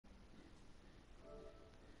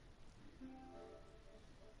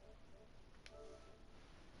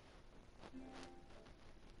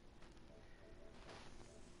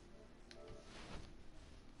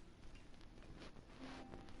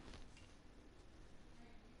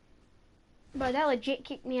But that legit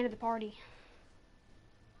kicked me out of the party.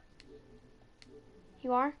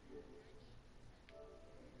 You are?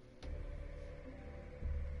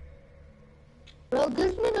 Bro, it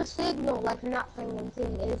gives me the signal like you're not playing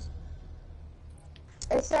anything.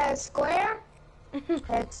 It says square,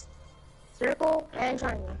 hex, circle, and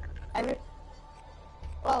triangle.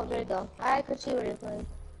 Oh, there you go. I could see what you're playing.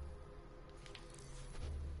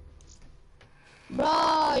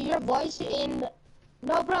 Bro, your voice in...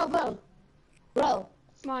 No, bro. Bro.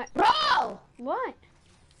 What? Bro! What?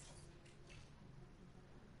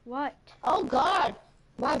 What? Oh, God.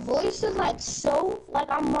 My voice is like so... Like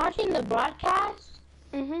I'm watching the broadcast.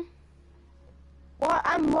 Mm-hmm. Well,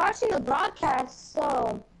 I'm watching the broadcast,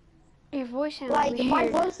 so... Your voice sounds like, weird. my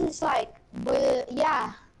voice is like... But,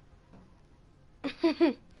 yeah.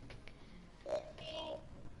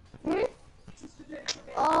 Hmm?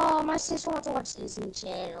 Oh, my sister wants to watch Disney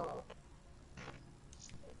Channel.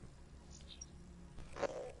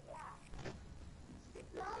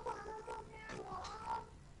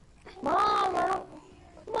 Mom,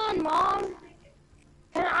 come on, Mom.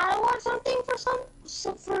 Can I watch something for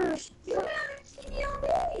you haven't seen me all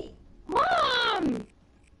day. Mom!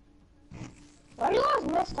 Why are you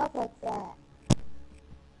guys messed up like that?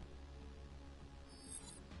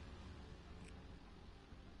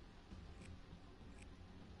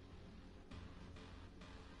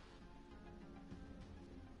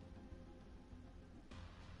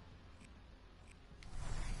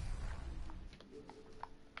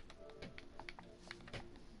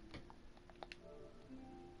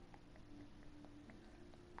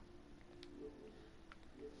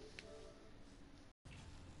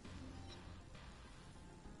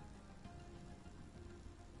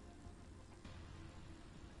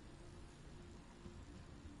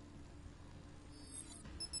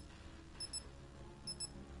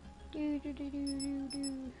 Do.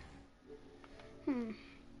 Hmm.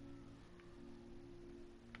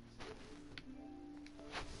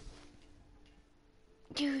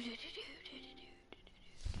 Do.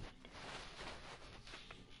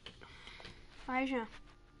 Elijah.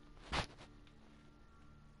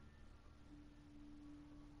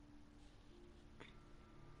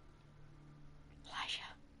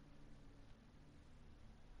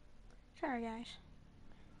 Sorry, guys.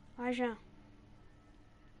 Elijah.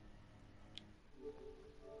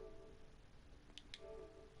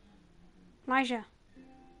 Elijah.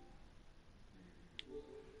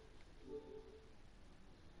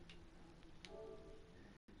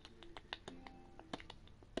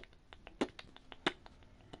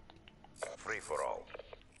 Free for all.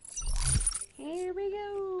 Here we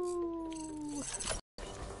go.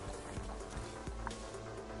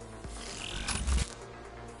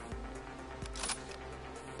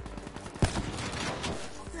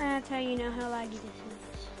 That's how you know how laggy this is.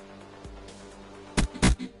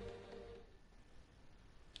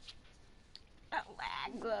 Oh,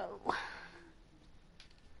 lag go.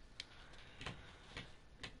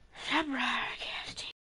 Broadcast.